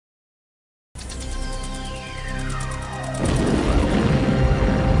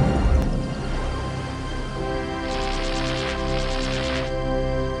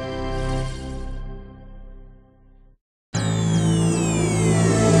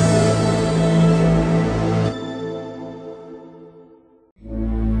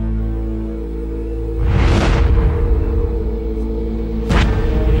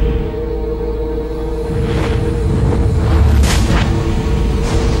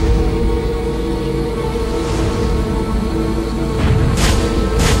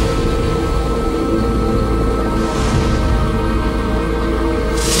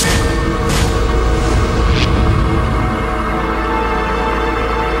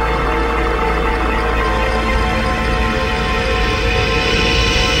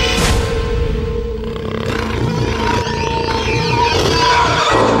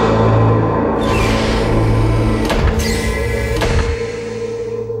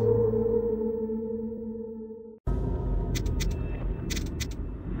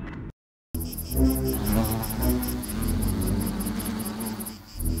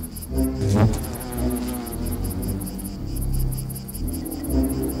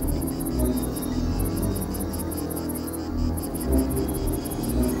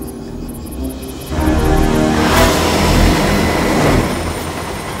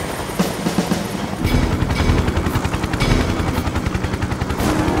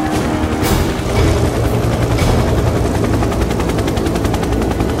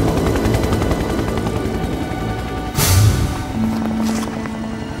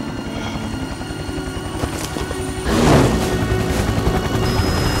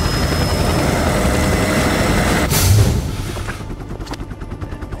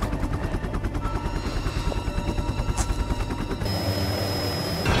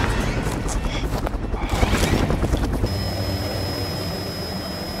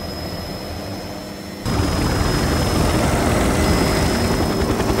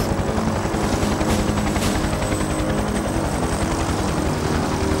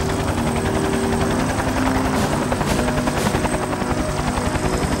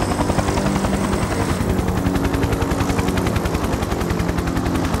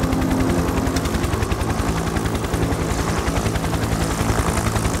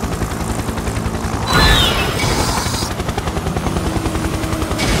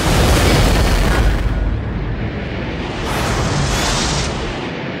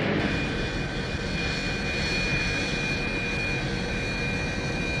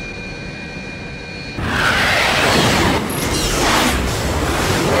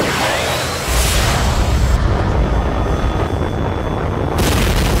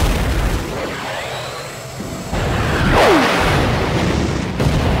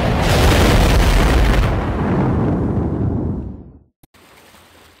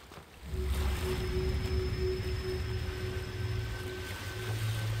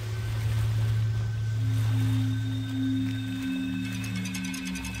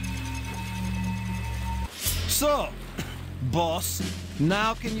So, boss,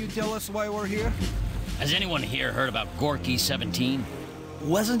 now can you tell us why we're here? Has anyone here heard about Gorky 17?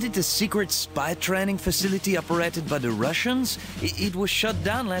 Wasn't it a secret spy training facility operated by the Russians? It was shut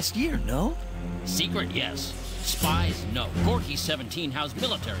down last year, no? Secret, yes. Spies, no. Gorky 17 housed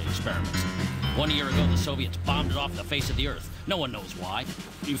military experiments. 1 year ago, the Soviets bombed it off the face of the Earth. No one knows why.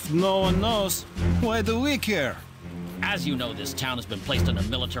 If no one knows, why do we care? As you know, this town has been placed under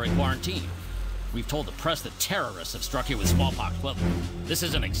military quarantine. We've told the press that terrorists have struck here with smallpox. Well, this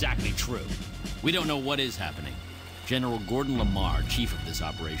isn't exactly true. We don't know what is happening. General Gordon Lamar, chief of this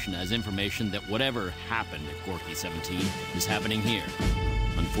operation, has information that whatever happened at Gorky 17 is happening here.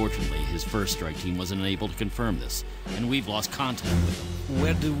 Unfortunately, his first strike team wasn't able to confirm this, and we've lost contact with them.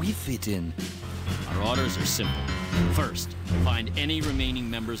 Where do we fit in? Our orders are simple. First, find any remaining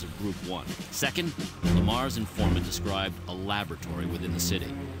members of Group 1. Second, Lamar's informant described a laboratory within the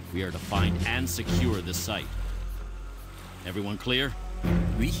city. We are to find and secure this site. Everyone clear?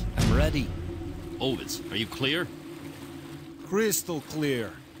 Oui, I'm ready. Ovitz, are you clear? Crystal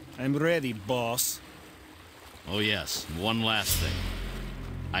clear. I'm ready, boss. Oh yes, one last thing.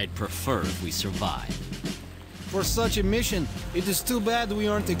 I'd prefer if we survive. For such a mission, it is too bad we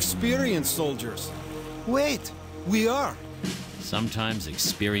aren't experienced soldiers. Wait, we are. Sometimes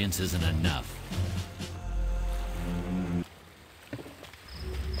experience isn't enough.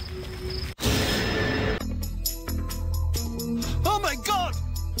 Oh my god!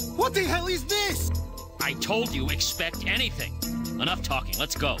 What the hell is this? I told you, expect anything. Enough talking,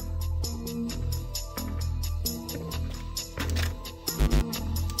 let's go.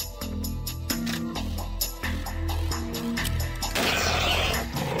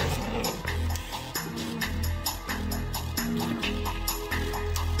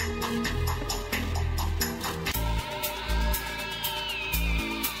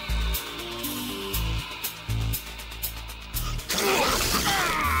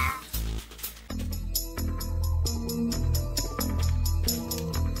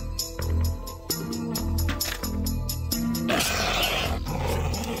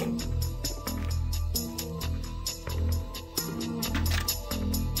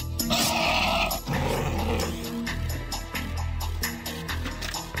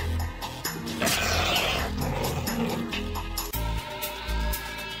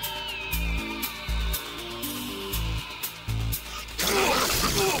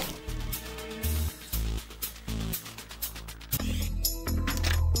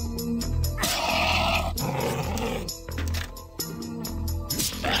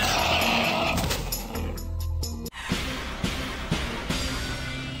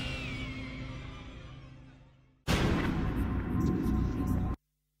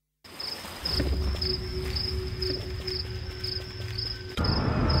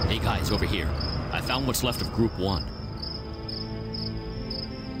 Hey guys, over here. I found what's left of Group 1.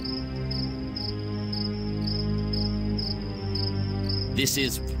 This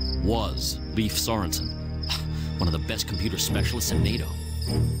was Leif Sorensen, one of the best computer specialists in NATO.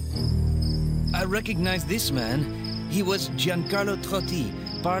 I recognize this man. He was Giancarlo Trotti,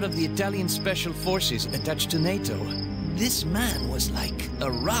 part of the Italian Special Forces attached to NATO. This man was like a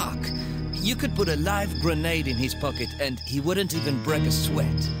rock. You could put a live grenade in his pocket and he wouldn't even break a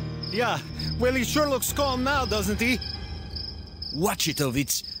sweat. Yeah, well, he sure looks calm now, doesn't he? Watch it,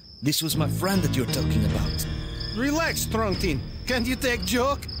 Ovitz. This was my friend that you're talking about. Relax, Truntin. Can't you take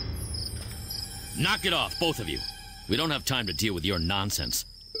joke? Knock it off, both of you. We don't have time to deal with your nonsense.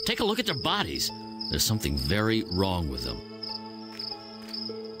 Take a look at their bodies. There's something very wrong with them.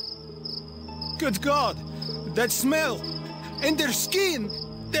 Good God! That smell! And their skin!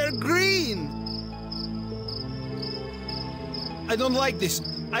 They're green! I don't like this.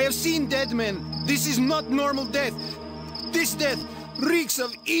 I have seen dead men. This is not normal death. This death reeks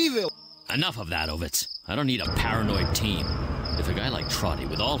of evil. Enough of that, Ovitz. I don't need a paranoid team. If a guy like Trotty,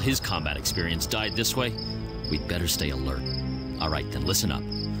 with all his combat experience, died this way, we'd better stay alert. All right, then listen up.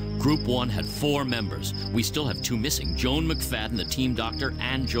 Group 1 had 4 members. We still have 2 missing. Joan McFadden, the team doctor,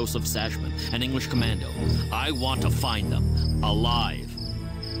 and Joseph Sashman, an English commando. I want to find them. Alive.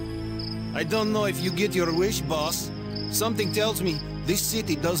 I don't know if you get your wish, boss. Something tells me this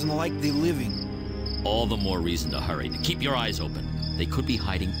city doesn't like the living. All the more reason to hurry. Keep your eyes open. They could be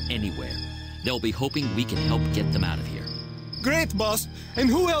hiding anywhere. They'll be hoping we can help get them out of here. Great, boss. And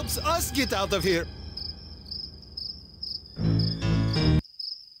who helps us get out of here?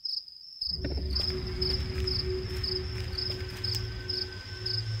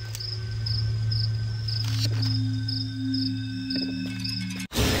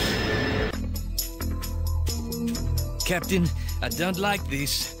 Captain, I don't like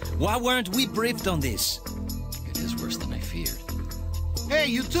this. Why weren't we briefed on this? Hey,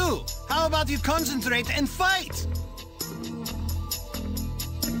 you too! How about you concentrate and fight?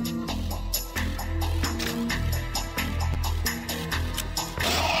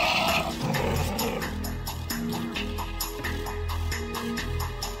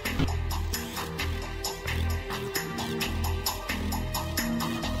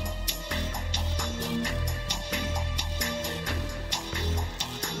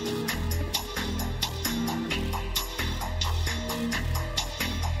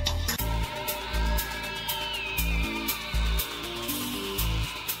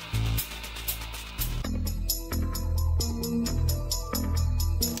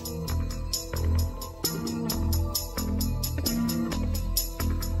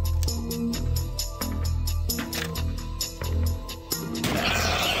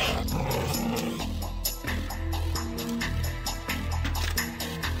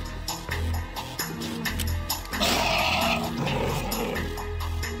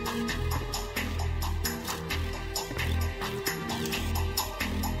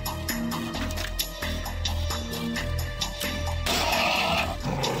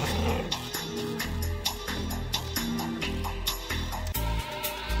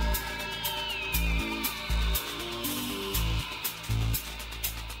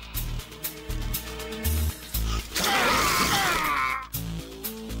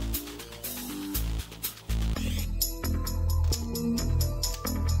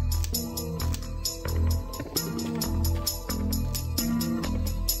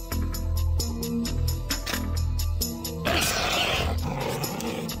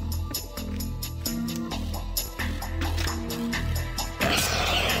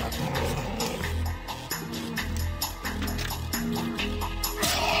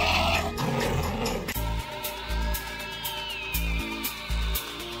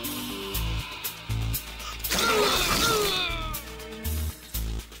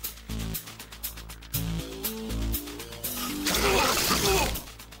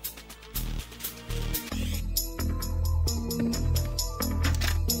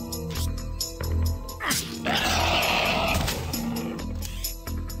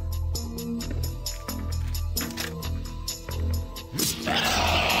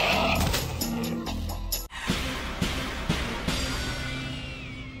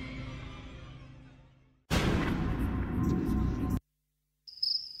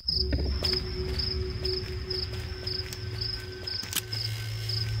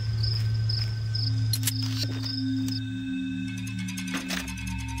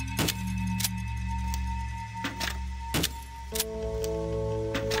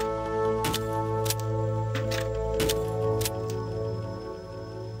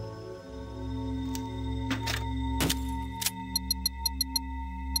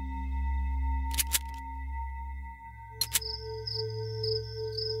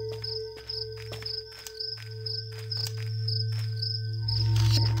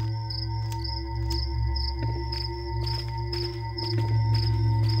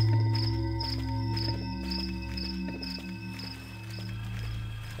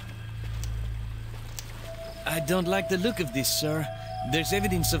 I don't like the look of this, sir. There's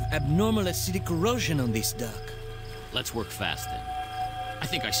evidence of abnormal acidic corrosion on this dock. Let's work fast then. I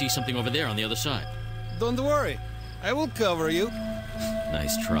think I see something over there on the other side. Don't worry. I will cover you.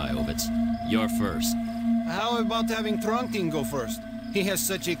 Nice try, Ovitz. You're first. How about having Trunking go first? He has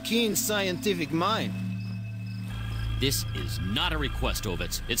such a keen scientific mind. This is not a request,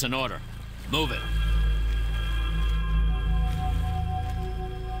 Ovitz. It's an order. Move it.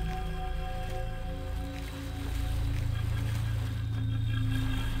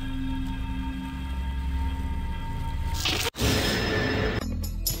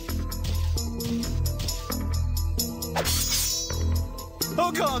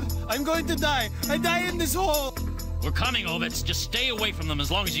 Oh God, I'm going to die. I die in this hole. We're coming, Ovitz. Just stay away from them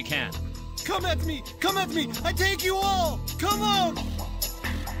as long as you can. Come at me. Come at me. I take you all. Come on.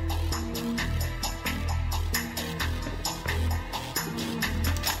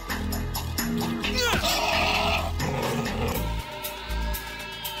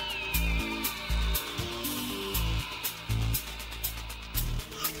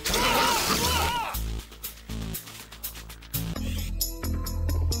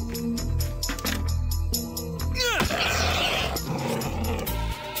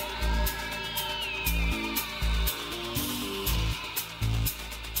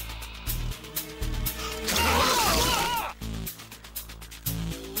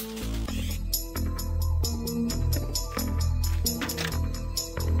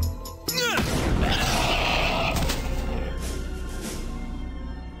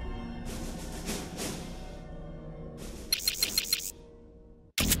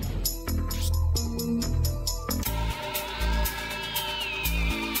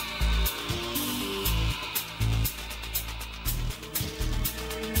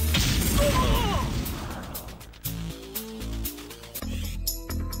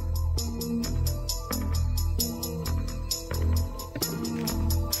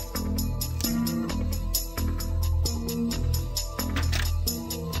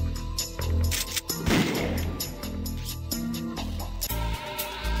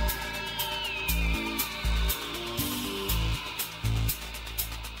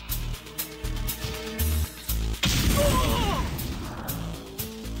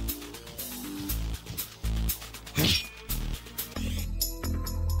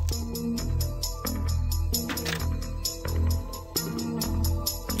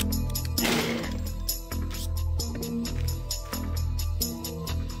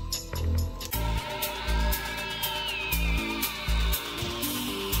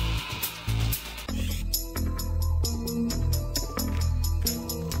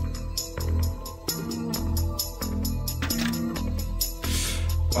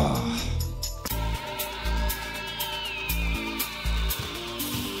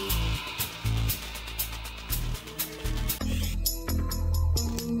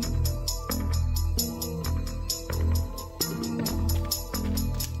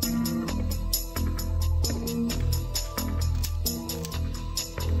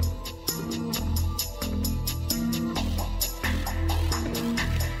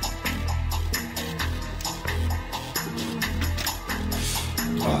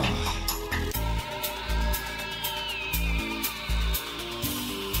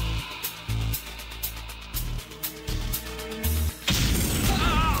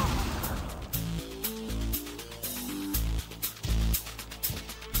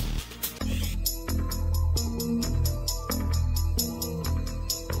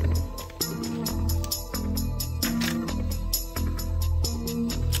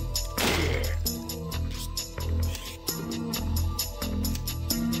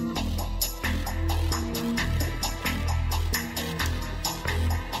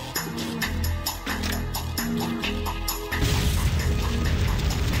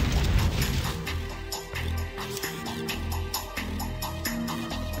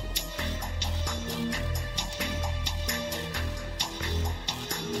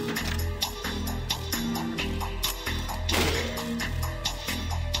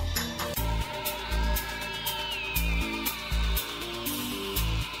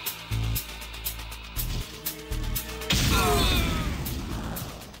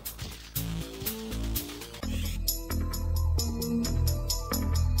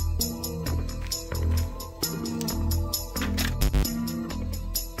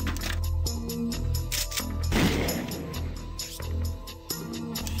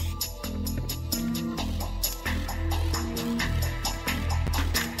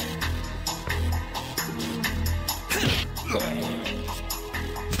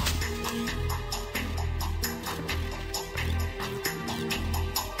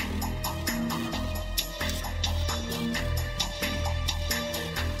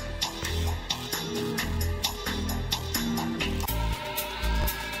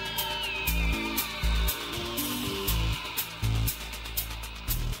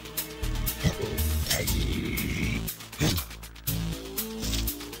 Bye.